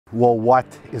Well, what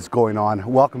is going on?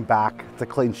 Welcome back to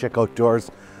Clayton Schick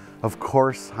Outdoors. Of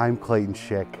course, I'm Clayton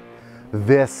Schick.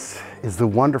 This is the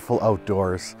wonderful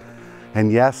outdoors.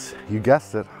 And yes, you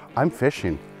guessed it, I'm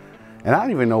fishing. And I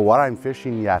don't even know what I'm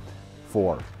fishing yet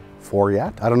for.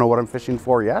 I don't know what I'm fishing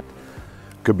for yet.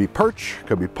 Could be perch,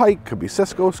 could be pike, could be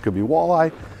ciscos, could be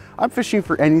walleye. I'm fishing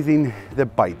for anything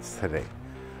that bites today.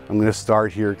 I'm gonna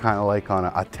start here kind of like on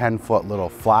a 10-foot little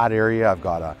flat area. I've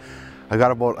got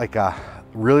about like a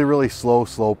really slow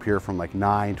slope here from like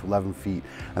 9 to 11 feet,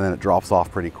 and then it drops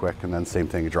off pretty quick, and then same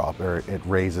thing, it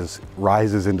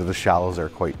rises into the shallows there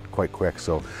quite quick.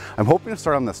 So I'm hoping to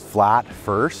start on this flat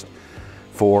first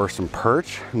for some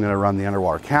perch. I'm gonna run the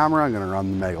underwater camera, I'm gonna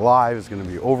run the Mega Live. It's gonna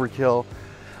be overkill,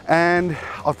 and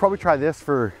I'll probably try this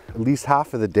for at least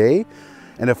half of the day,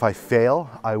 and if I fail,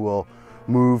 I will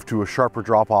move to a sharper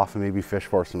drop off and maybe fish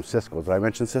for some ciscos. Did I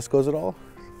mention ciscos at all?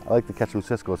 I like to catch some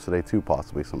ciscos today too,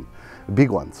 possibly some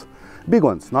big ones. Big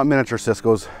ones, not miniature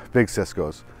ciscos, big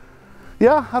ciscos.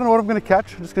 Yeah, I don't know what I'm gonna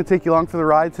catch. I'm just gonna take you along for the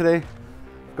ride today.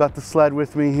 I've got the sled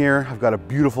with me here. I've got a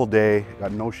beautiful day. I've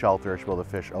got no shelter. I should be able to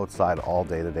fish outside all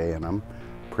day today, and I'm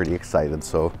pretty excited.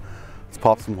 So let's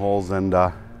pop some holes and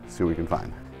see what we can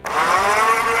find.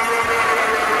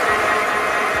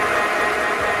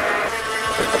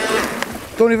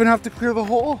 Don't even have to clear the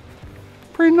hole.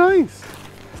 Pretty nice.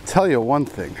 I'll tell you one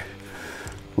thing.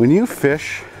 When you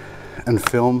fish and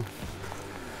film,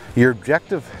 your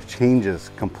objective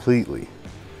changes completely.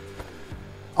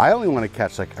 I only want to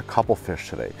catch like a couple fish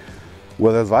today.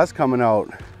 Whereas I was coming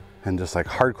out and just like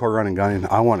hardcore running gunning,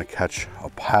 I want to catch a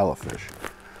pile of fish.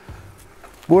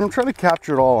 But when I'm trying to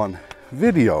capture it all on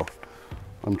video,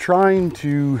 I'm trying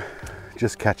to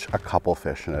just catch a couple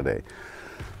fish in a day.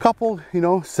 Couple,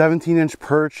 17-inch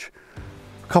perch,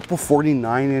 couple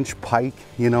 49-inch pike,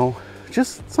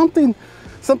 just something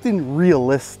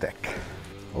realistic.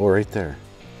 Oh, right there.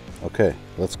 Okay,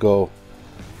 let's go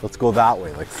that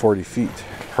way, like 40 feet.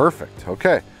 Perfect,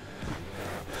 okay.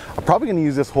 I'm probably gonna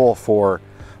use this hole for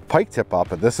pike tip up,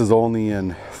 but this is only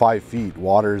in 5 feet.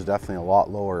 Water is definitely a lot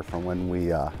lower from when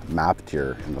we mapped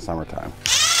here in the summertime.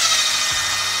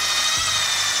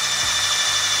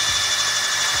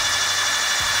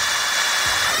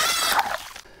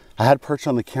 I had perch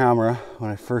on the camera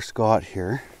when I first got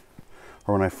here,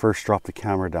 or when I first dropped the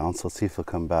camera down, so let's see if he'll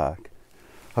come back.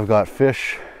 I've got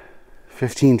fish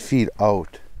 15 feet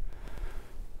out.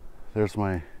 There's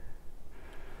my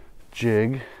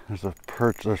jig.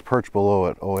 There's perch below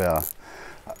it. Oh yeah.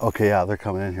 Okay, yeah, they're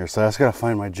coming in here. So I just gotta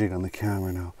find my jig on the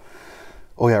camera now.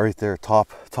 Oh yeah, right there,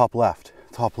 top left.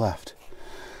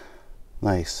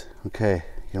 Nice. Okay,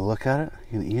 you gonna look at it?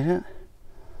 You gonna eat it?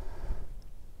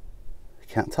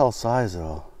 Can't tell size at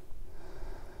all.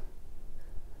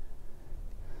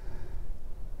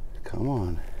 Come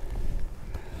on.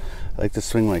 I like to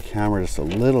swing my camera just a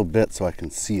little bit so I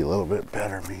can see a little bit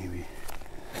better maybe.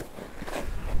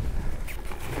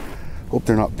 Hope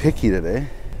they're not picky today.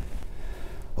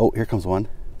 Oh, here comes one.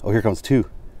 Oh, here comes two.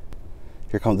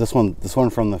 Here comes this one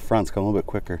from the front's come a little bit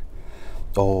quicker.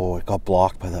 Oh, it got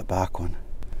blocked by that back one.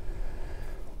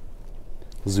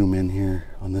 Zoom in here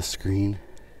on this screen.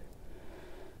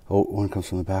 Oh, one comes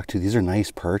from the back too. These are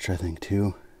nice perch, I think,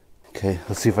 too. Okay,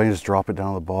 let's see if I can just drop it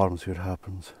down to the bottom and see what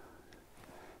happens.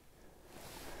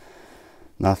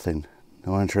 Nothing.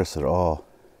 No interest at all.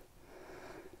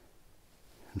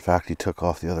 In fact, he took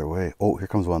off the other way. Oh, here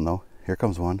comes one though. Here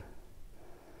comes one.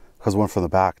 Comes one from the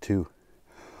back too.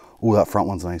 Oh, that front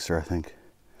one's nicer, I think.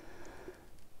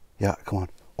 Yeah, come on.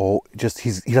 Oh, he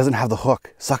doesn't have the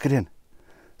hook. Suck it in.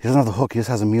 He doesn't have the hook. He just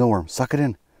has a mealworm. Suck it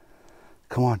in.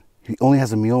 Come on. He only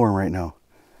has a mealworm right now.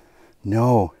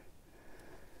 No.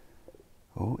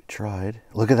 Oh, it tried.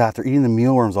 Look at that. They're eating the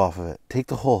mealworms off of it. Take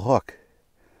the whole hook.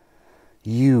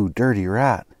 You dirty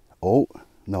rat. Oh,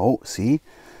 no. See?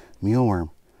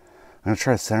 Mealworm. I'm going to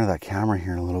try to center that camera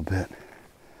here in a little bit.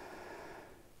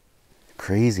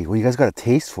 Crazy. Well, you guys got a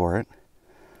taste for it.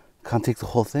 Can't take the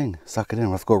whole thing. Suck it in.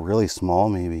 We'll have to go really small,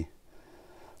 maybe.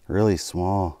 Really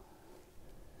small.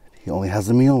 He only has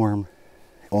the mealworm.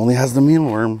 Only has the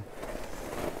mealworm.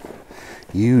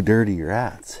 You dirty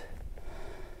rats.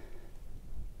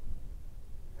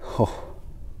 Oh.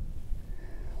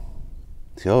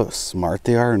 See how smart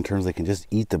they are in terms they can just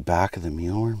eat the back of the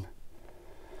mealworm?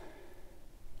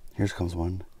 Here comes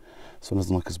one. This one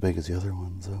doesn't look as big as the other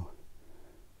ones though.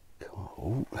 Come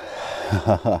on.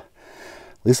 Oh.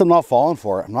 At least I'm not falling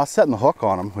for it. I'm not setting the hook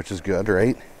on him, which is good,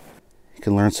 right? You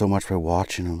can learn so much by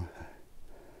watching him.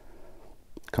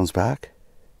 Comes back.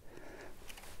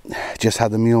 Just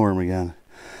had the mealworm again.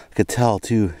 I could tell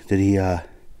too. Did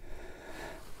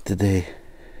they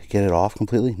get it off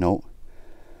completely? Nope.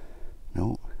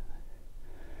 No.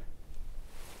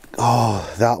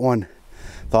 Oh, that one.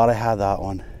 Thought I had that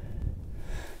one.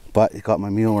 But it got my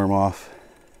mealworm off.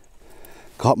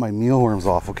 Got my mealworms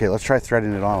off. Okay, let's try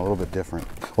threading it on a little bit different.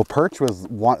 Well, perch was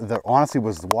honestly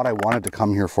was what I wanted to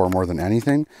come here for more than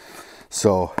anything.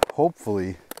 So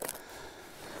hopefully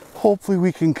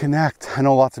we can connect. I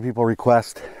know lots of people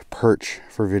request perch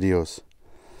for videos.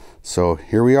 So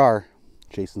here we are,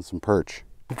 chasing some perch.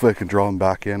 Hopefully I can draw them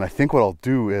back in. I think what I'll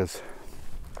do is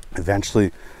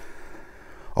eventually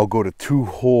I'll go to 2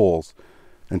 holes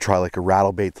and try like a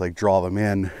rattle bait to like draw them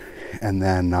in, and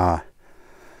then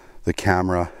the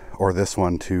camera or this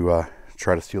one to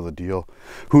try to seal the deal.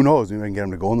 Who knows, maybe I can get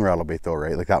them to go in the rattle bait though,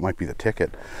 right? Like that might be the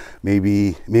ticket.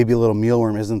 Maybe a little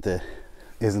mealworm isn't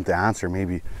the answer.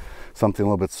 Maybe something a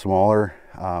little bit smaller,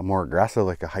 more aggressive,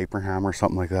 like a hyper ham or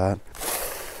something like that.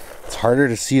 It's harder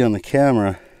to see on the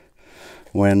camera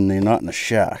when they're not in the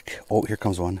shack. Oh, here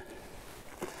comes one.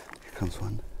 Here comes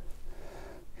one.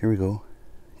 Here we go.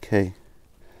 Okay.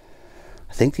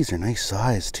 I think these are nice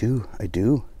size too. I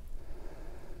do.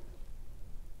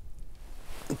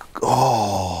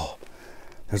 Oh,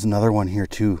 there's another one here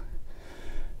too.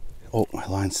 Oh, my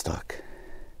line's stuck.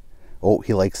 Oh,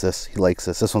 he likes this. He likes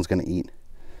this. This one's gonna eat.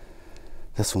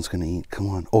 This one's gonna eat. Come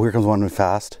on. Oh, here comes one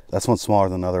fast. That's one smaller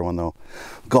than the other one though.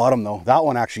 Got him though. That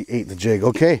one actually ate the jig.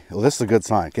 Okay, well this is a good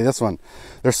sign. Okay, this one,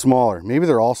 they're smaller. Maybe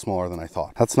they're all smaller than I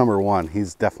thought. That's number 1.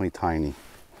 He's definitely tiny.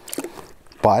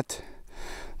 But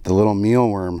the little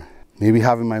mealworm, maybe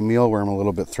having my mealworm a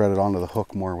little bit threaded onto the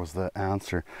hook more was the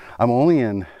answer. I'm only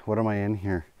in, what am I in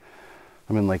here?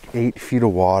 I'm in like 8 feet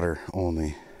of water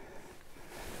only.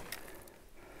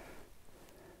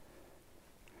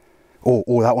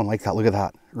 Oh, that one liked that. Look at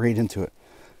that. Right into it.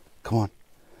 Come on.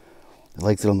 It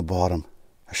likes it on the bottom.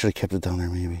 I should have kept it down there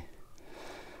maybe.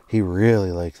 He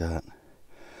really liked that.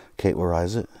 Okay, where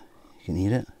is it? You can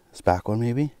eat it. This back one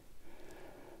maybe?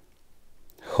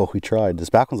 Oh, we tried. This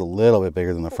back one's a little bit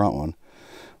bigger than the front one.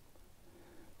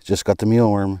 Just got the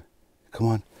mealworm. Come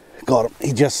on. Got him.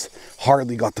 He just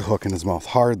hardly got the hook in his mouth.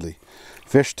 Hardly.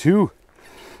 Fish 2.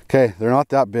 Okay, they're not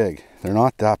that big. They're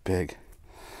not that big.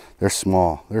 They're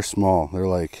small. They're small. They're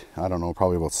like, I don't know,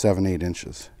 probably about 7-8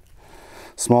 inches.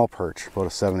 Small perch, about a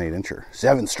 7-8 incher.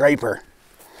 7 striper.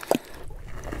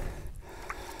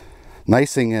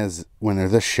 Nice thing is, when they're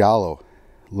this shallow,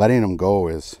 letting them go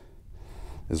is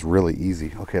really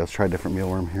easy. Okay, let's try a different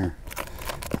mealworm here.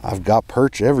 I've got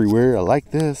perch everywhere. I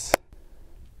like this.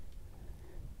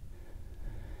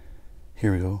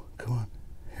 Here we go. Come on.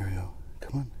 Here we go.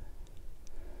 Come on.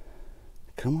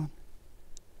 Come on.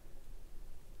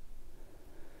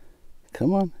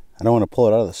 Come on. I don't want to pull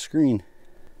it out of the screen.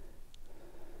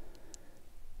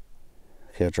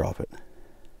 Okay, I'll drop it.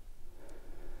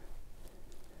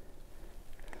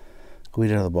 Go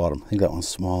eat it out of the bottom. I think that one's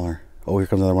smaller. Oh, here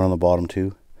comes another one on the bottom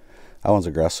too. That one's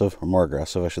aggressive, or more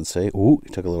aggressive, I should say. Ooh, he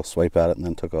took a little swipe at it and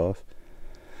then took off.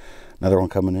 Another one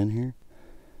coming in here.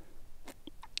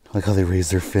 I like how they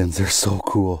raise their fins. They're so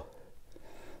cool.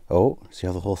 Oh, does he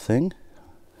have the whole thing?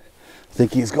 I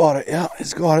think he's got it. Yeah,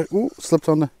 he's got it. Ooh, slipped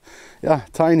on the... Yeah,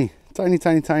 tiny. Tiny,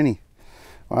 tiny, tiny.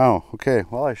 Wow, okay.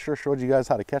 Well, I sure showed you guys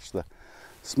how to catch the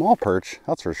small perch.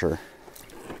 That's for sure.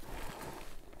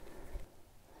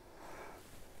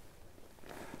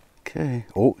 Okay.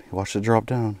 Oh, watch it drop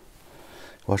down.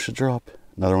 Watch it drop.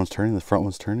 Another one's turning. The front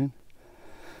one's turning.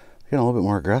 Getting a little bit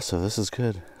more aggressive. This is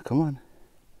good. Come on.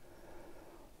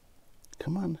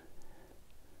 Come on.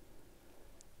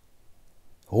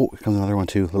 Oh, here comes another one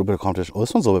too. A little bit of competition. Oh,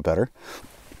 this one's a little bit better.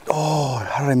 Oh,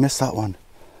 how did I miss that one?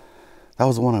 That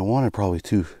was the one I wanted probably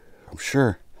too, I'm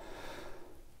sure.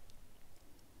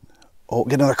 Oh,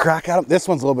 get another crack at him. This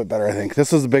one's a little bit better, I think.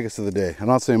 This is the biggest of the day. I'm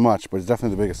not saying much, but it's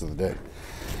definitely the biggest of the day.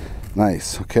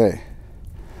 Nice, okay.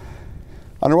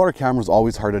 Underwater cameras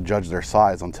always hard to judge their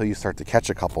size until you start to catch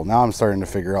a couple. Now I'm starting to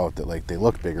figure out that like they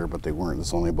look bigger, but they weren't.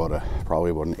 It's only about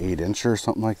probably about an 8-incher or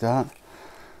something like that.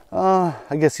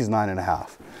 I guess he's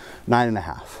 9.5.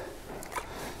 9.5.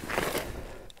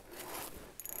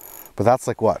 But that's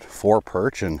like what, 4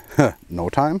 perch in no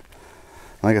time?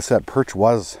 Like I said, perch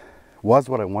was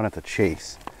what I wanted to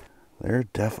chase.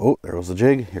 Oh, there was a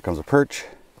jig. Here comes a perch.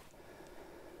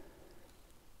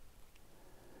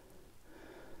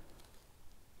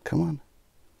 Come on.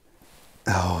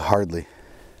 Oh, hardly.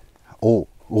 Oh,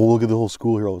 look at the whole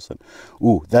school here all of a sudden.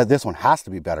 Ooh, this one has to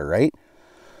be better, right?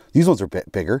 These ones are a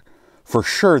bit bigger. For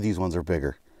sure, these ones are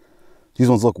bigger. These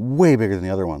ones look way bigger than the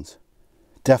other ones.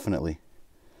 Definitely.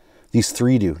 These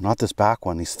 3 do, not this back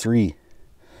one. These 3.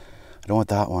 I don't want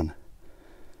that one.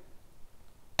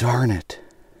 Darn it.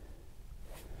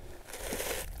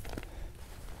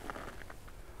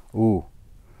 Ooh,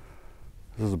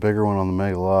 this is a bigger one on the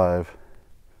Mega Live.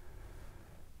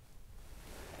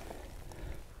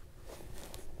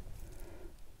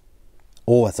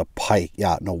 Oh, that's a pike.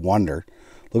 Yeah, no wonder.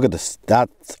 Look at this.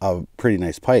 That's a pretty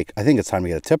nice pike. I think it's time to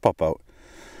get a tip up out.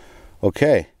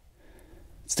 Okay.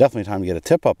 It's definitely time to get a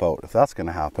tip up out if that's going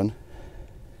to happen.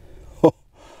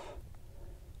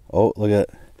 Oh, look at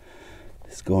it.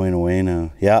 It's going away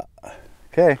now. Yeah.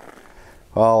 Okay.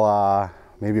 Well,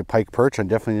 maybe a pike perch. I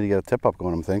definitely need to get a tip up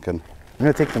going, I'm thinking. I'm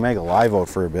going to take the Mega Live out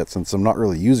for a bit since I'm not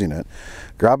really using it.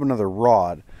 Grab another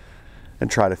rod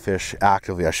and try to fish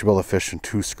actively. I should be able to fish in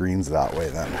 2 screens that way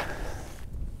then.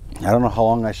 I don't know how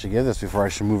long I should give this before I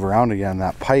should move around again.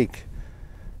 That pike,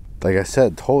 like I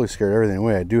said, totally scared everything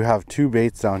away. I do have 2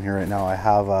 baits down here right now. I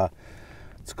have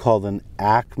it's called an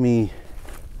Acme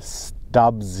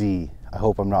Stub Z. I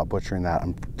hope I'm not butchering that.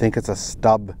 I think it's a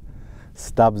Stub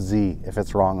Z. If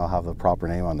it's wrong, I'll have the proper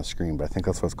name on the screen, but I think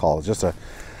that's what it's called. It's just a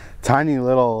tiny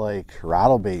little like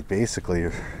rattle bait, basically,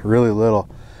 really little.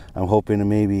 I'm hoping to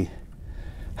maybe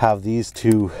have these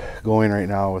 2 going right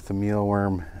now with the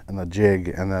mealworm and the jig,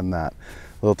 and then that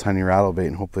little tiny rattle bait,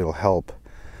 and hopefully it'll help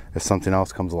if something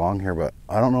else comes along here. But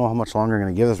I don't know how much longer I'm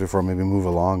going to give this before I maybe move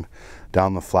along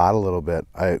down the flat a little bit.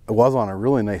 I was on a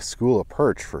really nice school of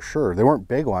perch for sure. They weren't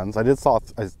big ones. I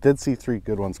did see 3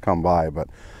 good ones come by, but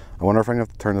I wonder if I'm going to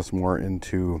have to turn this more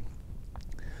into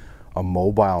a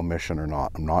mobile mission or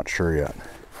not. I'm not sure yet.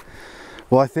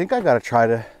 Well, I think I got to try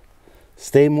to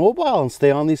stay mobile and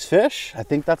stay on these fish. I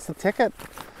think that's the ticket.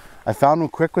 I found them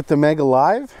quick with the Mega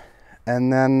Live,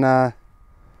 and then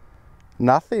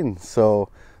nothing. So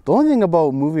the only thing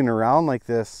about moving around like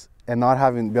this and not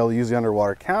having to be able to use the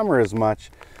underwater camera as much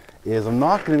is I'm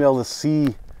not going to be able to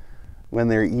see when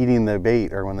they're eating the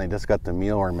bait or when they just got the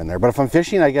mealworm in there. But if I'm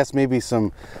fishing, I guess maybe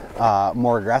some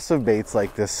more aggressive baits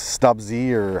like this Stub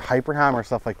Z or Hyperham or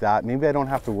stuff like that, maybe I don't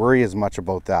have to worry as much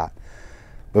about that.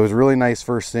 But it was really nice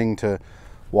first thing to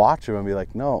watch them and be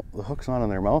like, no, the hook's not in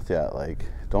their mouth yet. Like,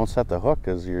 don't set the hook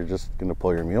because you're just going to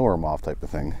pull your mealworm off type of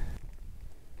thing.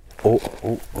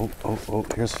 Oh,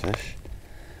 here's fish.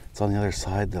 It's on the other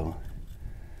side though.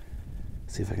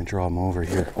 See if I can draw him over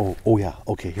here. Oh yeah,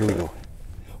 okay, here we go.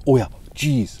 Oh yeah,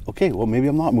 geez. Okay, well maybe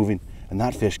I'm not moving. And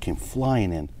that fish came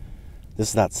flying in. This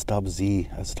is that Stub Z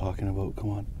I was talking about,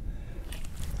 come on.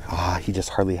 Ah, he just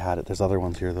hardly had it. There's other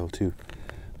ones here though too.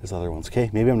 There's other ones. Okay,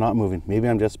 maybe I'm not moving. Maybe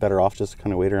I'm just better off just to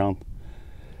kind of wait around.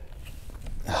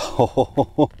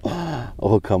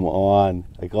 Oh, come on.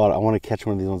 I want to catch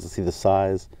one of these ones to see the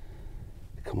size.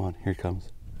 Come on, here it comes.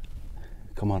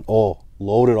 Come on. Oh,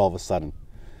 loaded all of a sudden.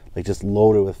 Like just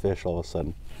loaded with fish all of a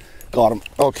sudden. Got him.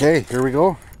 Okay, here we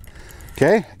go.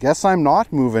 Okay, guess I'm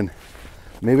not moving.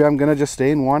 Maybe I'm gonna just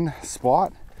stay in one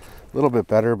spot. A little bit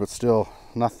better, but still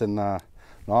nothing, not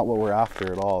what we're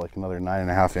after at all. Like another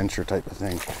 9.5 incher type of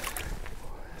thing.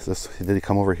 Is this, did he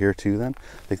come over here too then?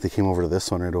 I think they came over to this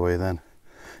one right away then.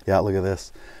 Yeah, look at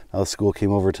this. Now the school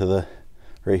came over to the,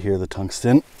 right here, the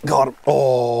tungsten. Got him.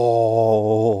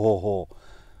 Oh,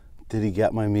 did he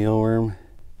get my mealworm?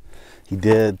 He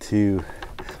did too.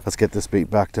 Let's get this bait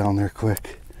back down there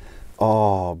quick.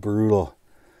 Oh, brutal.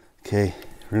 Okay,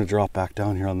 we're gonna drop back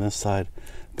down here on this side.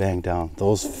 Bang down.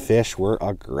 Those fish were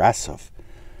aggressive.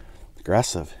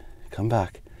 Aggressive. Come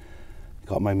back.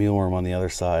 Got my mealworm on the other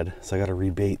side, so I gotta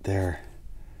rebait there.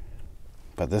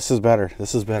 But this is better.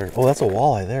 This is better. Oh, that's a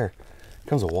walleye there. Here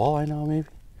comes a walleye now, maybe.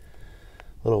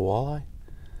 Little walleye.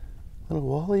 Little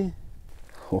walleye.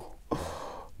 Oh,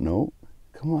 no.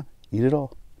 Come on. Eat it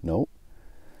all. No.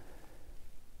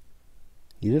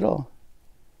 Eat it all.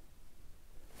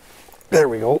 There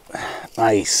we go.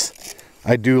 Nice.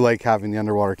 I do like having the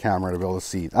underwater camera to be able to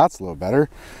see. That's a little better.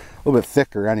 A little bit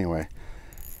thicker anyway.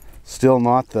 Still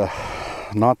not the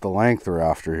length we're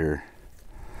after here.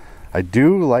 I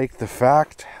do like the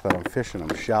fact that I'm fishing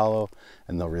them shallow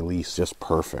and they'll release just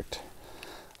perfect.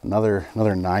 Another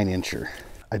 9-incher.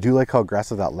 I do like how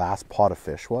aggressive that last pot of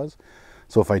fish was.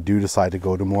 So if I do decide to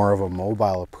go to more of a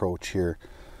mobile approach here,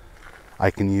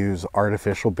 I can use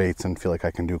artificial baits and feel like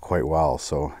I can do quite well.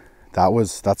 So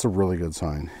that's a really good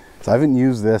sign. So I haven't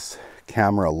used this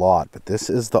camera a lot, but this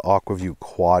is the Aqua Vu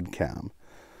Quad Cam.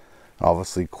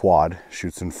 Obviously quad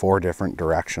shoots in 4 different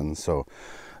directions. So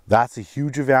that's a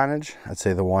huge advantage. I'd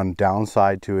say the one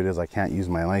downside to it is I can't use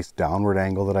my nice downward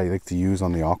angle that I like to use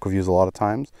on the Aqua Vus a lot of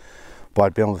times.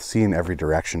 But being able to see in every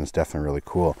direction is definitely really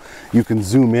cool. You can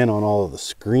zoom in on all of the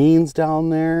screens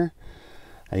down there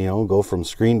and, you know, go from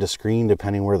screen to screen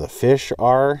depending where the fish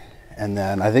are. And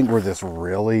then I think where this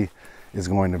really is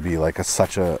going to be like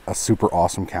such a super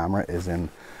awesome camera is in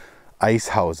ice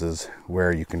houses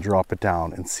where you can drop it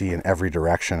down and see in every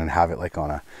direction and have it like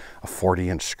on a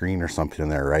 40-inch screen or something in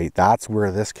there, right? That's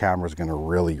where this camera is going to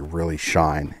really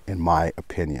shine, in my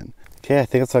opinion. Okay, I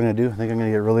think that's what I'm going to do. I think I'm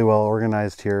going to get really well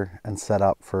organized here and set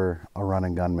up for a run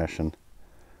and gun mission.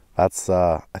 That's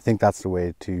I think that's the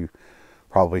way to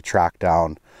probably track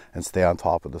down and stay on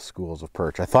top of the schools of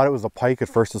perch. I thought it was a pike at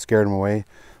first that scared them away,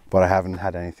 but I haven't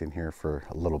had anything here for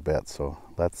a little bit, so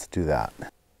let's do that.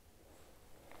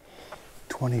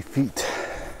 20 feet.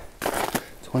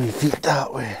 20 feet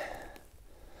that way.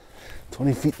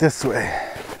 20 feet this way.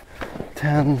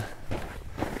 10.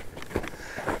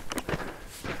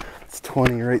 It's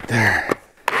 20 right there.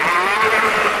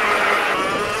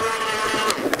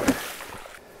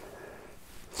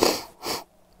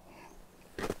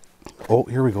 Oh,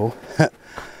 here we go.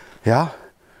 Yeah,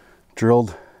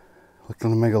 drilled, looked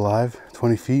on the Mega Live,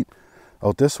 20 feet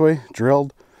out this way,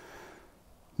 drilled,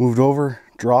 moved over,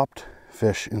 dropped,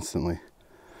 fish instantly.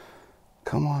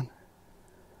 Come on.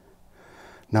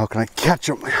 Now can I catch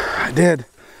him? I did.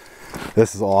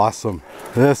 This is awesome.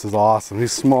 This is awesome.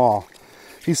 He's small.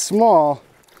 He's small.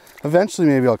 Eventually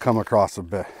maybe I'll come across a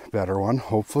better one,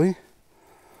 hopefully.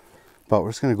 But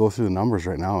we're just gonna go through the numbers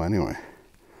right now anyway.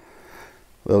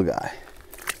 Little guy.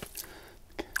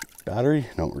 Battery?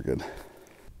 No, we're good.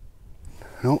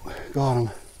 Nope, got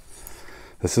him.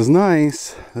 This is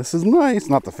nice. This is nice.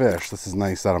 Not the fish. This is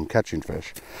nice that I'm catching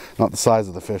fish. Not the size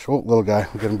of the fish. Oh, little guy.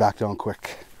 We'll get him back down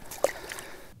quick.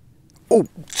 Oh,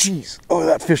 jeez. Oh,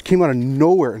 that fish came out of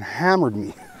nowhere and hammered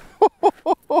me.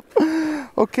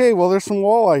 Okay, well, there's some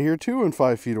walleye here too in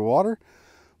 5 feet of water,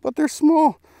 but they're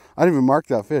small. I didn't even mark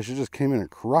that fish. It just came in and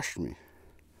crushed me.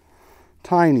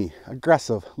 Tiny,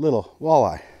 aggressive, little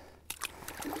walleye.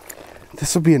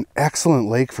 This would be an excellent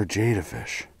lake for jade to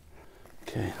fish.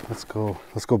 Okay, let's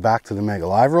go back to the Mega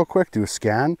Live real quick, do a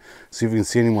scan, see if we can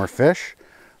see any more fish,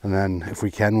 and then if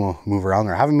we can, we'll move around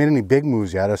there. I haven't made any big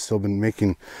moves yet. I've still been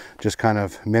making just kind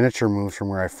of miniature moves from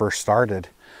where I first started,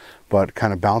 but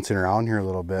kind of bouncing around here a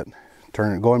little bit.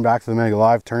 Going back to the Mega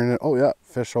Live, turning it, oh yeah,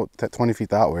 fish out 20 feet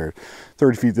that way,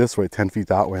 30 feet this way, 10 feet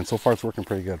that way, and so far it's working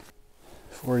pretty good.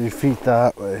 40 feet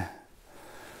that way.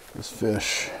 This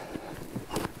fish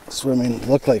swimming,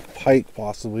 looked like pike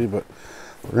possibly, but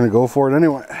we're gonna go for it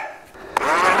anyway.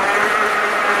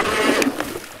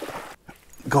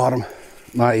 Got him.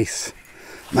 Nice.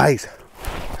 Nice.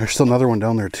 There's still another one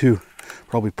down there too.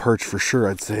 Probably perch for sure,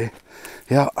 I'd say.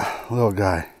 Yeah, little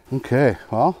guy. Okay,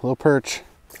 well, little perch.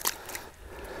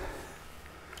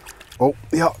 Oh,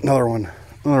 yeah, another one.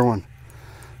 Another one.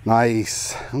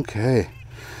 Nice. Okay.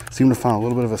 Seem to find a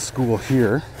little bit of a school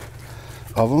here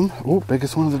of them. Oh,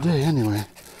 biggest one of the day anyway.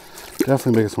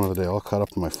 Definitely biggest one of the day. I'll cut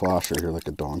up my flasher here like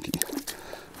a donkey.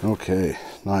 Okay,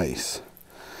 nice.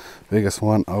 Biggest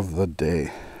one of the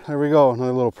day. There we go,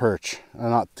 another little perch.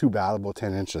 Not too bad, about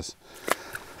 10 inches.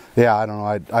 Yeah, I don't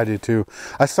know, I do too.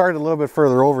 I started a little bit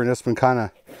further over and just been kind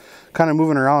of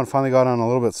moving around. Finally got on a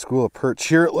little bit school of perch.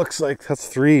 Here it looks like that's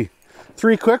three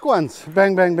quick ones.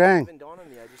 Bang, bang, bang.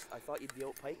 I thought you'd be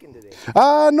out piking today.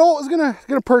 No, I was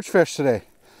gonna perch fish today.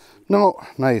 No,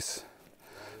 nice.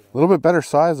 A little bit better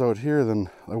size out here than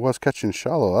I was catching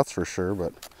shallow, that's for sure,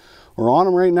 but we're on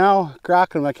them right now.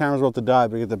 Cracking, my camera's about to die,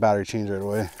 but get the battery changed right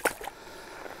away.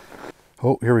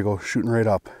 Oh, here we go, shooting right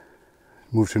up.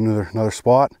 Move to another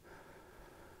spot.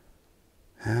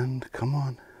 And come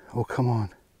on. Oh, come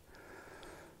on.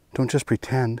 Don't just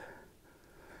pretend.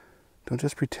 Don't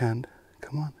just pretend.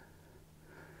 Come on.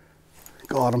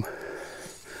 Got him.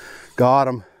 Got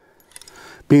him.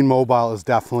 Being mobile is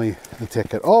definitely the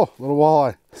ticket. Oh, little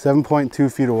walleye.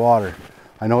 7.2 feet of water.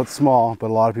 I know it's small, but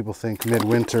a lot of people think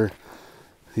midwinter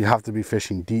you have to be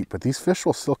fishing deep, but these fish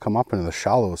will still come up into the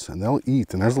shallows and they'll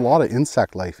eat, and there's a lot of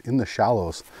insect life in the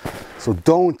shallows. So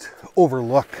don't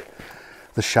overlook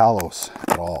the shallows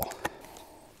at all.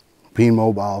 Being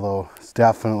mobile though is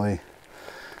definitely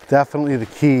the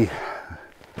key.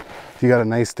 If you got a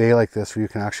nice day like this where you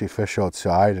can actually fish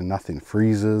outside and nothing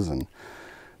freezes and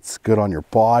it's good on your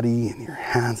body and your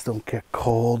hands don't get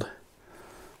cold,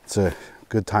 it's a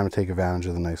good time to take advantage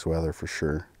of the nice weather for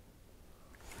sure.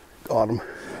 Got him.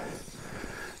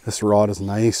 This rod is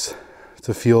nice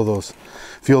to feel those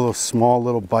small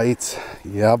little bites.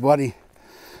 Yeah, buddy.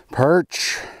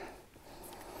 Perch.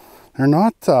 They're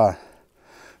not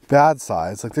bad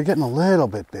size. Like, they're getting a little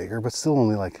bit bigger, but still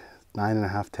only like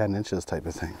 9.5, 10 inches type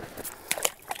of thing.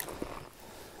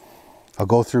 I'll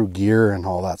go through gear and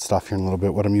all that stuff here in a little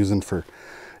bit, what I'm using for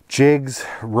jigs,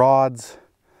 rods,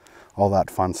 all that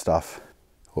fun stuff.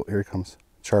 Oh, here he comes,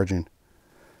 charging.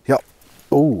 Yep.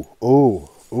 Oh,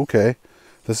 okay.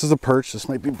 This is a perch, this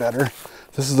might be better.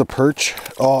 This is a perch.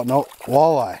 Oh no,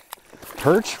 walleye.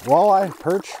 Perch, walleye,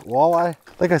 perch, walleye.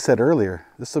 Like I said earlier,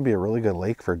 this would be a really good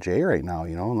lake for Jay right now,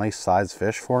 you know, nice size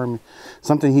fish for him.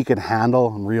 Something he can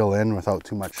handle and reel in without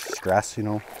too much stress, you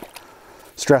know,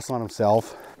 stress on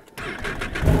himself.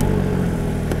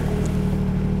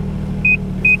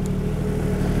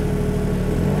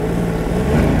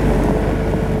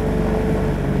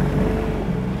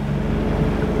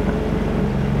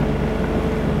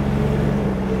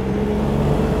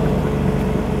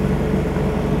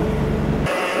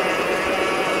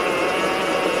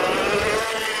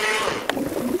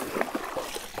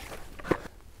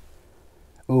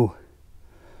 Ooh.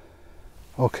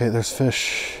 Okay, there's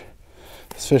fish.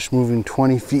 There's fish moving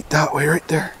 20 feet that way right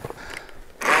there.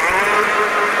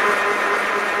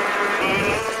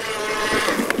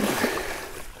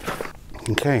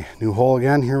 Okay, new hole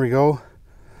again. Here we go.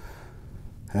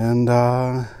 And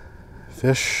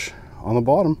fish on the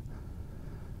bottom.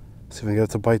 See if I can get it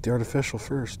to bite the artificial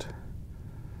first.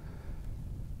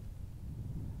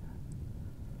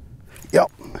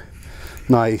 Yep.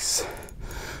 Nice.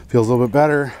 Feels a little bit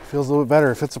better. Feels a little bit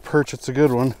better. If it's a perch, it's a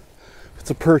good one. If it's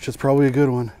a perch, it's probably a good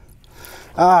one.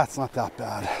 Ah, it's not that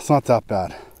bad. It's not that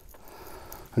bad.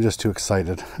 I'm just too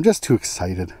excited. I'm just too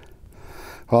excited.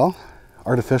 Well,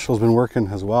 artificial's been working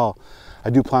as well. I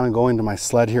do plan on going to my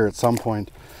sled here at some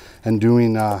point and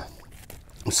doing a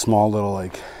small little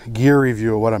like gear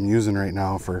review of what I'm using right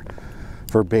now for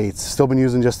baits. Still been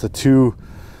using just the two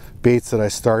baits that I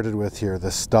started with here,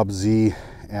 the Stub Z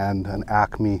and an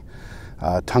Acme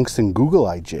tungsten Google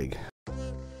Eye jig.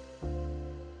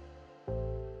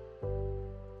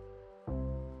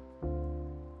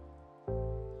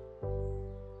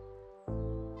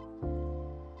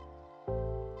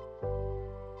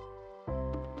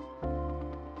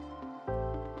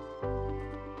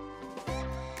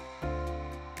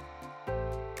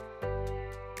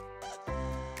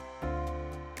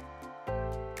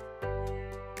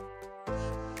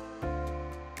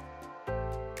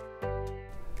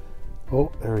 Oh,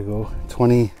 there we go.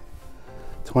 20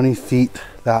 feet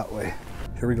that way.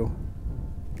 Here we go.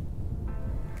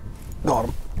 Got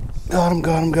him. Got him,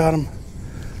 got him, got him.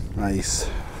 Nice.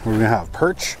 We're gonna have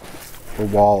perch or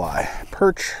walleye.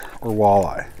 Perch or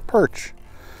walleye. Perch.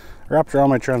 Wrapped around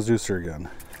my transducer again.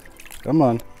 Come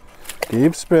on.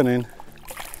 Keep spinning.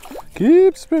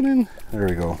 Keep spinning. There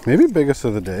we go. Maybe biggest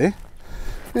of the day.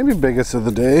 Maybe biggest of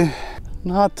the day.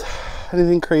 Not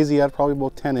anything crazy yet, probably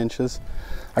about 10 inches.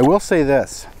 I will say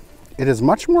this, it is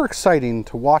much more exciting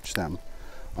to watch them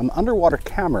on the underwater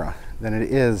camera than it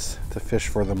is to fish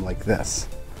for them like this.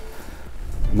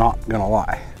 Not gonna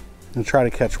lie. I'm gonna try to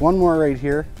catch one more right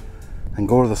here and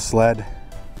go to the sled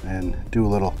and do a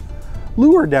little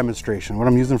lure demonstration, what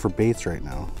I'm using for baits right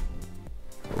now.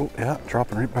 Oh yeah,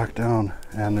 dropping right back down.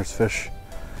 And there's fish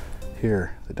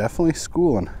here. They're definitely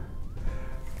schooling.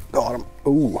 Got him.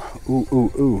 Ooh, ooh,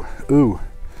 ooh, ooh, ooh.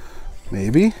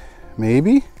 Maybe.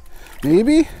 Maybe,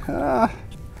 maybe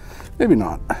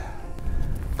not.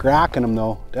 Cracking them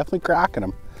though, definitely cracking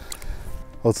them.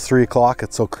 Well, it's 3 o'clock.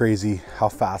 It's so crazy how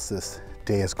fast this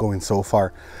day is going so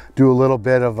far. Do a little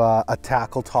bit of a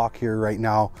tackle talk here right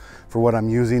now for what I'm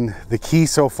using. The key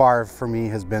so far for me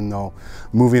has been though,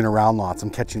 moving around lots. I'm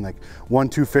catching like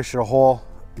 1-2 fish at a hole,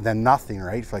 then nothing,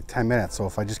 right? For like 10 minutes. So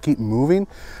if I just keep moving,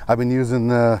 I've been using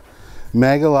the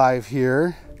Mega Live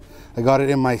here. I got it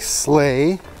in my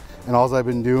sleigh. And all I've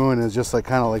been doing is just like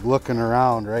kind of like looking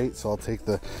around, right? So I'll take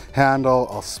the handle,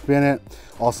 I'll spin it.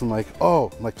 Also I'm like,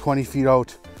 oh, I'm like 20 feet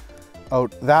out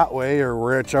that way or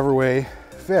whichever way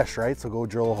fish, right? So go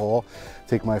drill a hole,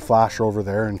 take my flasher over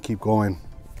there and keep going.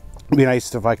 It'd be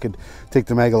nice if I could take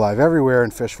the Mega Live everywhere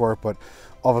and fish for it, but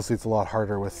obviously it's a lot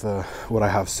harder with what I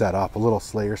have set up. A little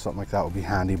sleigh or something like that would be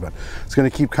handy, but it's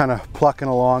gonna keep kind of plucking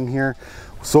along here.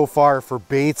 So far for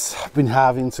baits, I've been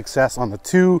having success on the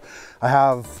 2. I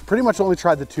have pretty much only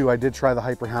tried the 2. I did try the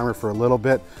Hyper Hammer for a little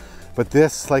bit, but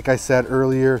this, like I said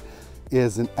earlier,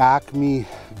 is an Acme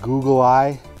Google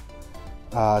Eye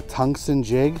tungsten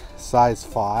jig, size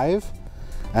 5.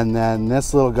 And then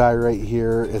this little guy right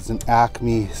here is an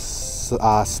Acme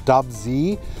Stub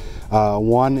Z,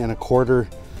 1 1/4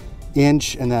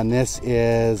 inch, and then this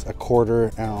is a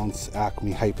 1/4 ounce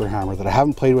Acme Hyper Hammer that I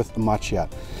haven't played with much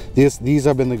yet. These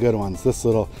have been the good ones. This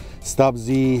little Stub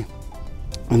Z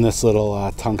and this little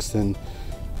tungsten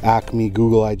Acme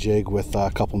Google Eye jig with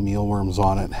a couple mealworms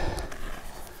on it.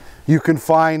 You can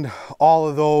find all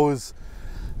of those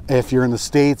if you're in the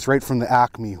States right from the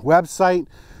Acme website.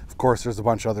 Of course, there's a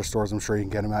bunch of other stores I'm sure you can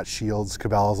get them at, Shields,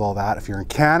 Cabela's, all that. If you're in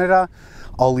Canada,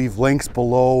 I'll leave links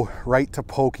below right to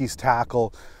Pokey's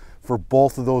Tackle, for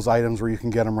both of those items, where you can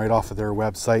get them right off of their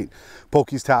website.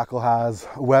 Pokies Tackle has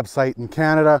a website in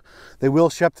Canada. They will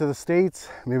ship to the States.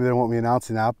 Maybe they won't be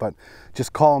announcing that, but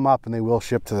just call them up and they will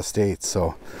ship to the States.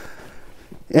 So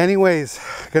anyways,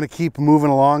 gonna keep moving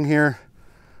along here.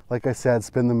 Like I said,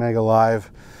 spin the Mega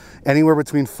Live. Anywhere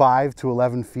between 5 to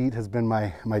 11 feet has been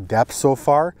my depth so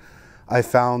far. I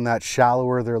found that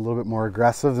shallower, they're a little bit more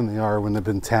aggressive than they are when they've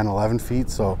been 10, 11 feet.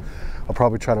 So I'll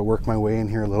probably try to work my way in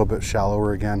here a little bit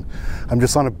shallower again. I'm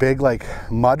just on a big like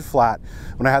mud flat.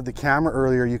 When I had the camera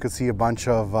earlier, you could see a bunch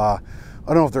of, I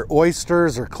don't know if they're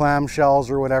oysters or clam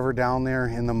shells or whatever down there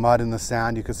in the mud and the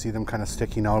sand. You could see them kind of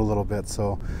sticking out a little bit.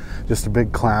 So just a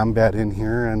big clam bed in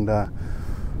here and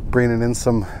bringing in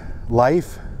some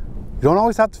life. You don't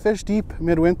always have to fish deep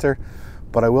midwinter,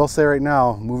 but I will say right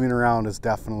now, moving around is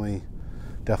definitely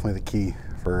the key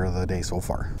for the day so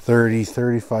far. 30,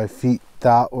 35 feet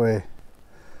that way.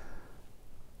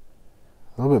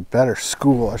 A little bit better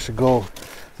school. I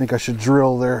think I should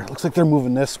drill there. Looks like they're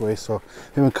moving this way, so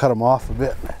maybe cut them off a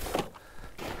bit.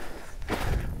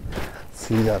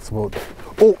 See, that's about,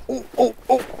 oh,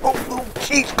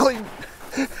 jeez, Clayton.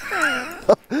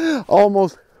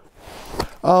 Almost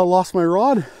lost my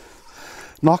rod.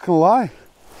 Not gonna lie.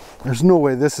 There's no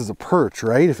way this is a perch,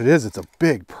 right? If it is, it's a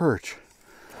big perch.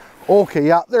 Okay,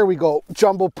 yeah, there we go.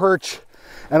 Jumbo perch.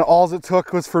 And all it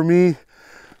took was for me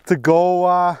to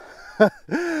go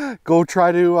go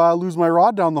try to lose my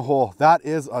rod down the hole. That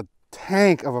is a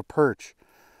tank of a perch.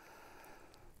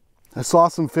 I saw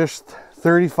some fish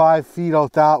 35 feet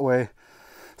out that way,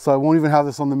 so I won't even have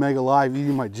this on the Mega Live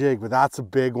eating my jig, but that's a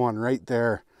big one right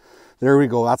there. There we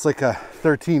go. That's like a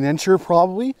 13 incher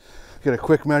probably. Get a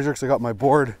quick measure because I got my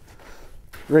board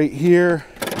right here.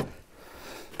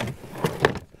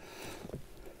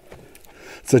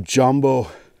 It's a jumbo,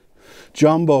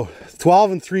 12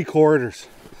 3/4.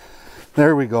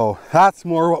 There we go. That's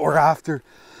more what we're after.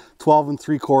 12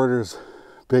 3/4,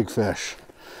 big fish.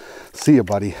 See ya,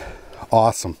 buddy.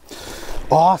 Awesome.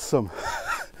 Awesome.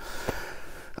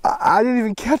 I didn't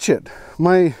even catch it.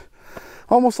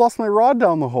 Almost lost my rod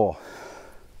down the hole.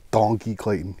 Donkey,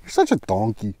 Clayton. You're such a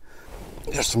donkey.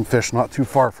 There's some fish not too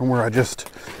far from where I just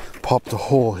popped a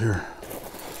hole here.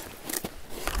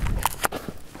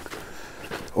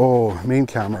 Oh, main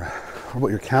camera. What about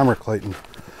your camera, Clayton?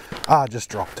 Just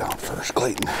drop down first,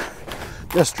 Clayton.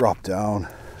 Just drop down.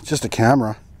 It's just a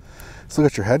camera. Let's look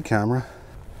at your head camera.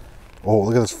 Oh,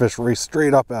 look at this fish race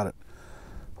straight up at it.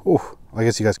 Oh, I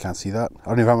guess you guys can't see that. I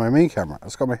don't even have my main camera. I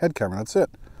just got my head camera, that's it.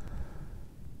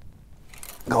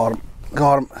 Got him,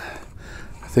 got him.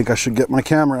 I think I should get my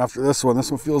camera after this one. This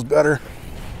one feels better.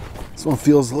 This one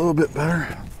feels a little bit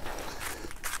better.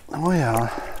 Oh yeah,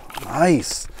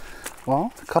 nice.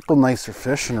 Well, a couple nicer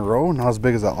fish in a row. Not as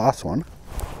big as that last one.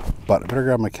 But I better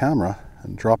grab my camera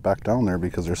and drop back down there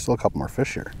because there's still a couple more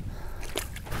fish here.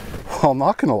 Well, I'm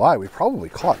not gonna lie, we probably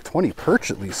caught 20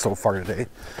 perch at least so far today.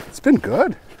 It's been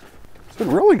good. It's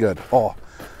been really good. Oh,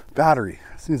 battery.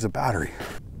 This needs a battery.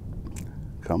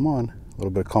 Come on. A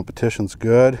little bit of competition's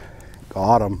good.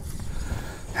 Got him.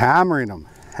 Hammering them.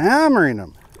 Hammering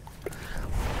them.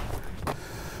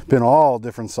 Been all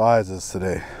different sizes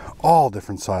today. All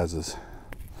different sizes.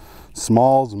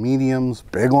 Smalls, mediums,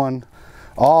 big one.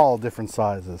 All different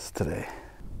sizes today.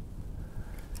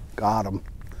 Got him.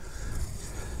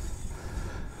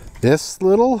 This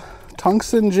little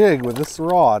tungsten jig with this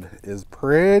rod is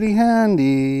pretty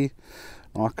handy.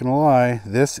 Not gonna lie.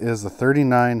 This is a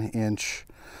 39-inch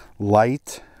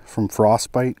light from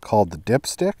Frostbite called the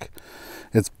dipstick.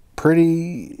 It's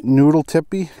pretty noodle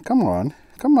tippy. Come on,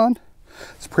 come on.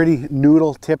 It's pretty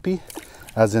noodle tippy,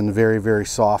 as in very, very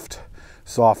soft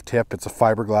tip. It's a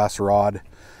fiberglass rod.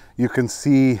 You can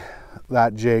see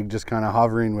that jig just kind of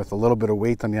hovering with a little bit of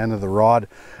weight on the end of the rod,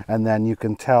 and then you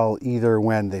can tell either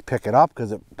when they pick it up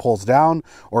because it pulls down,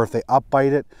 or if they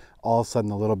upbite it, all of a sudden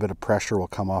a little bit of pressure will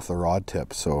come off the rod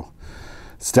tip. So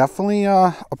it's definitely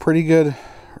a pretty good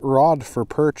rod for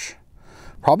perch.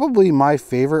 Probably my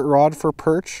favorite rod for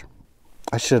perch.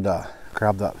 I should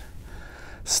grab that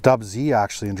Stub Z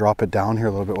actually and drop it down here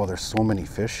a little bit while there's so many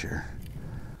fish here.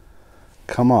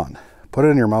 Come on, put it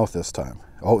in your mouth this time.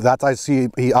 Oh, that I see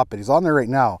he up it. He's on there right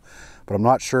now, but I'm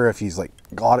not sure if he's like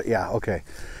got it. Yeah, okay.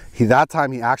 That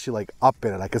time he actually like up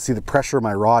it. I could see the pressure of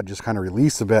my rod just kind of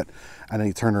release a bit, and then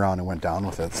he turned around and went down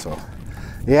with it. So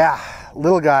yeah,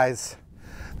 little guys,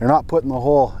 they're not putting the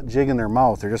whole jig in their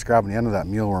mouth. They're just grabbing the end of that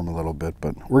mealworm a little bit,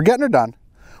 but we're getting her done.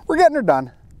 We're getting her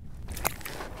done.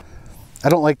 I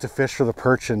don't like to fish for the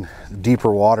perch in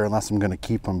deeper water unless I'm going to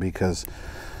keep them, because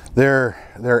their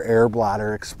air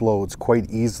bladder explodes quite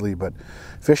easily. But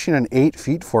fishing in 8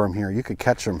 feet for them here, you could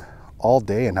catch them all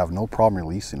day and have no problem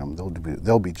releasing them.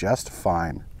 They'll be just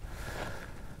fine.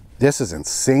 This is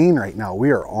insane right now.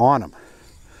 We are on them.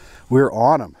 We're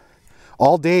on them.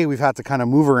 All day we've had to kind of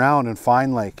move around and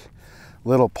find like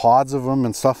little pods of them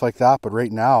and stuff like that. But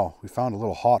right now we found a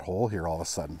little hot hole here all of a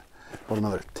sudden. About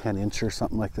another 10 inch or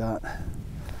something like that.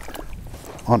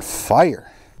 On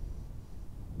fire.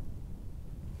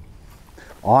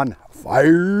 On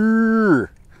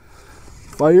fire.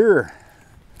 Fire.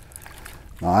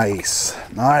 Nice.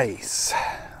 Nice.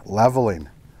 Leveling.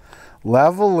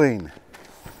 Leveling.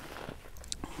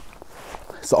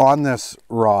 So on this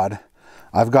rod,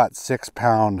 I've got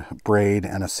 6-pound braid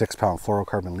and a 6-pound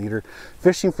fluorocarbon leader.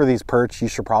 Fishing for these perch, you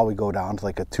should probably go down to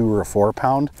like a 2 or a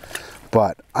 4-pound.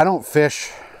 But I don't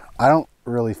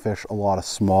really fish a lot of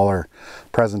smaller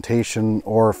presentation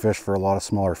or fish for a lot of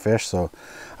smaller fish. So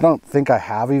I don't think I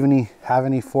have any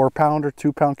 4-pound or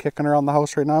 2-pound kicking around the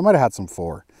house right now. I might have had some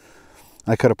 4.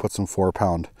 I could have put some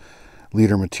 4-pound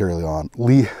leader material on,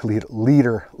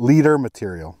 leader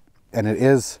material. And it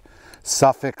is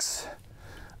Sufix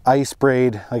ice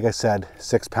braid, like I said,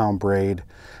 6-pound braid,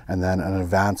 and then an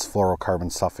advanced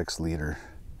fluorocarbon Sufix leader.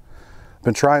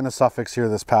 Been trying the Sufix here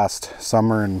this past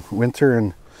summer and winter,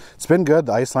 and it's been good.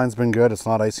 The ice line's been good. It's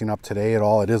not icing up today at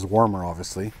all. It is warmer,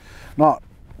 obviously. Not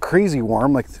crazy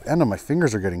warm, like the end of my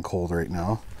fingers are getting cold right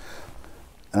now.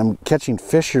 And I'm catching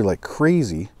fish here like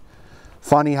crazy.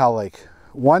 Funny how like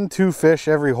 1-2 fish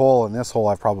every hole. In this hole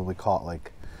I've probably caught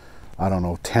like, I don't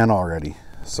know, 10 already.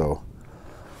 So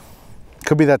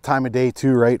could be that time of day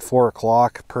too, right? 4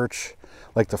 o'clock. Perch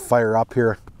like to fire up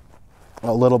here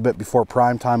a little bit before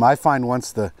prime time. I find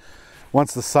once the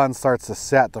sun starts to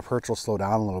set, the perch will slow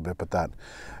down a little bit, but that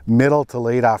middle to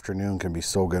late afternoon can be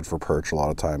so good for perch a lot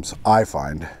of times, I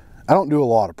find. I don't do a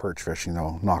lot of perch fishing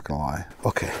though, not gonna lie.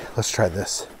 Okay, let's try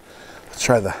this. Let's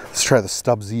try the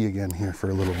Stub Z again here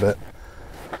for a little bit.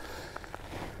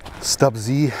 Stub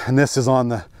Z, and this is on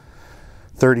the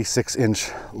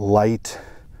 36-inch light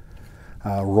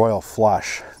Royal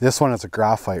Flush. This one is a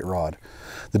graphite rod.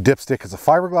 The dipstick is a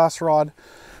fiberglass rod,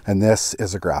 and this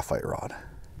is a graphite rod.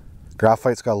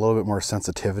 Graphite's got a little bit more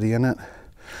sensitivity in it,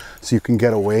 so you can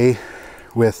get away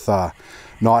with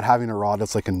not having a rod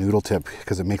that's like a noodle tip,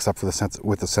 because it makes up for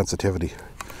the sensitivity.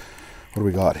 What do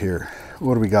we got here?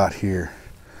 What do we got here?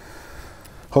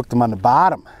 Hooked them on the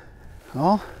bottom.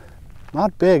 Oh,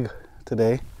 not big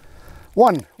today.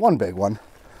 One big one,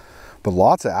 but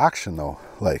lots of action though.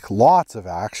 Like lots of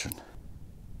action.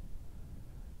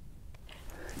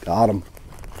 Got him.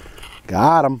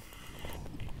 Got him.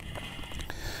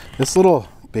 This little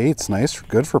bait's nice,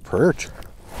 good for perch.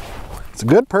 It's a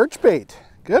good perch bait.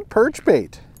 Good perch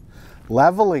bait.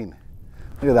 Leveling.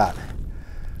 Look at that.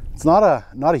 It's not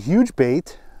a huge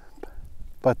bait,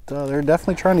 but they're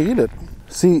definitely trying to eat it.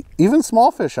 See, even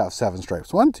small fish have 7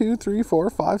 stripes. 1, 2, 3, 4,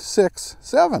 5, 6,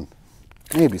 7.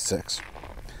 Maybe 6.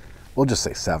 We'll just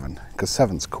say 7, because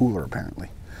 7's cooler apparently.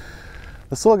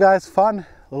 This little guy's fun.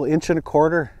 Little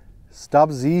 1.25 inch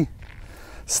Stub Z.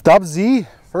 Stub Z.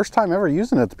 First time ever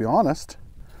using it, to be honest.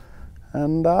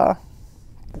 And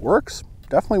works.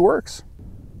 Definitely works.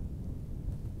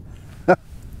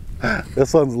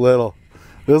 This one's little.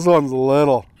 This one's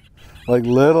little. Like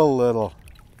little.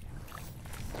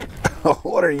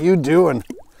 What are you doing?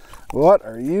 What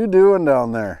are you doing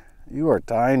down there? You are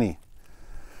tiny.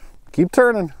 Keep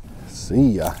turning. See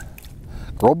ya.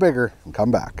 Grow bigger and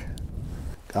come back.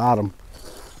 Got him.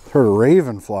 Heard a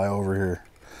raven fly over here.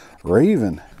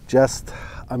 Raven. Just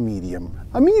a medium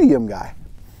guy.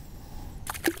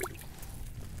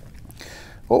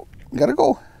 Oh, gotta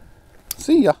go.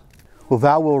 See ya. Well,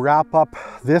 that will wrap up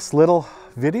this little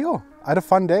video. I had a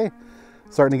fun day.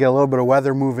 Starting to get a little bit of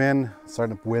weather move in.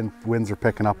 Starting to winds are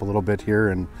picking up a little bit here,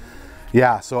 and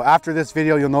yeah. So after this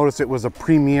video, you'll notice it was a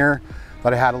premiere,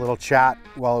 but I had a little chat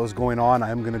while it was going on. I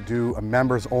am going to do a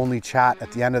members only chat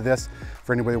at the end of this.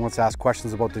 For anybody who wants to ask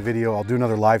questions about the video, I'll do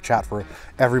another live chat for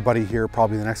everybody here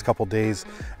probably the next couple days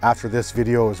after this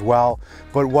video as well.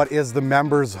 But what is the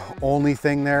members only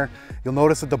thing there? You'll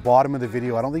notice at the bottom of the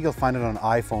video, I don't think you'll find it on an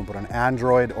iPhone, but on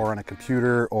Android or on a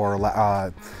computer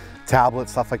or tablet,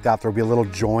 stuff like that, there'll be a little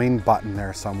join button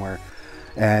there somewhere.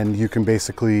 And you can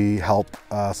basically help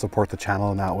support the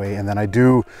channel in that way. And then I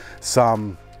do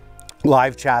some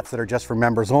live chats that are just for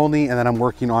members only, and then I'm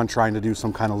working on trying to do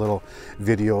some kind of little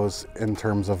videos in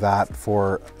terms of that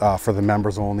for the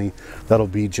members only. That'll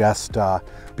be just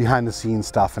behind the scenes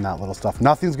stuff and that little stuff.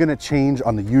 Nothing's gonna change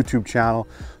on the YouTube channel,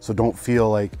 so don't feel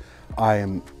like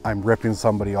I'm ripping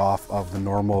somebody off of the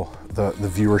normal, the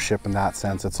viewership in that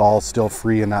sense. It's all still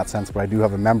free in that sense, but I do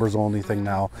have a members only thing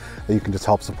now that you can just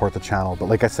help support the channel. But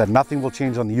like I said, nothing will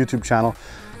change on the YouTube channel.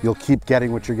 You'll keep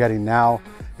getting what you're getting now.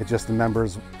 It's just the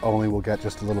members only will get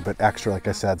just a little bit extra. Like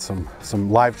I said, some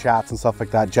live chats and stuff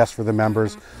like that just for the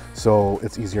members. So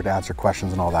it's easier to answer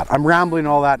questions and all that. I'm rambling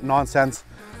all that nonsense,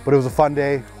 but it was a fun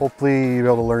day. Hopefully you'll be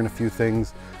able to learn a few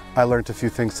things. I learned a few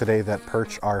things today that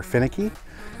perch are finicky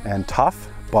and tough,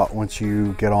 but once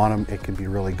you get on them, it can be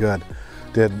really good.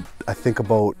 Did, I think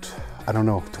about, I don't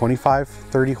know, 25,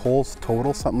 30 holes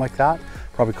total, something like that.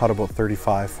 Probably caught about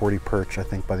 35, 40 perch, I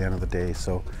think, by the end of the day.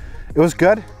 So it was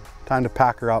good. Time to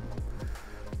pack her up.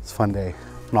 It's a fun day,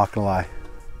 I'm not gonna lie.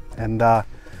 And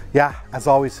yeah, as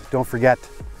always, don't forget,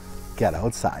 get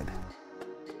outside.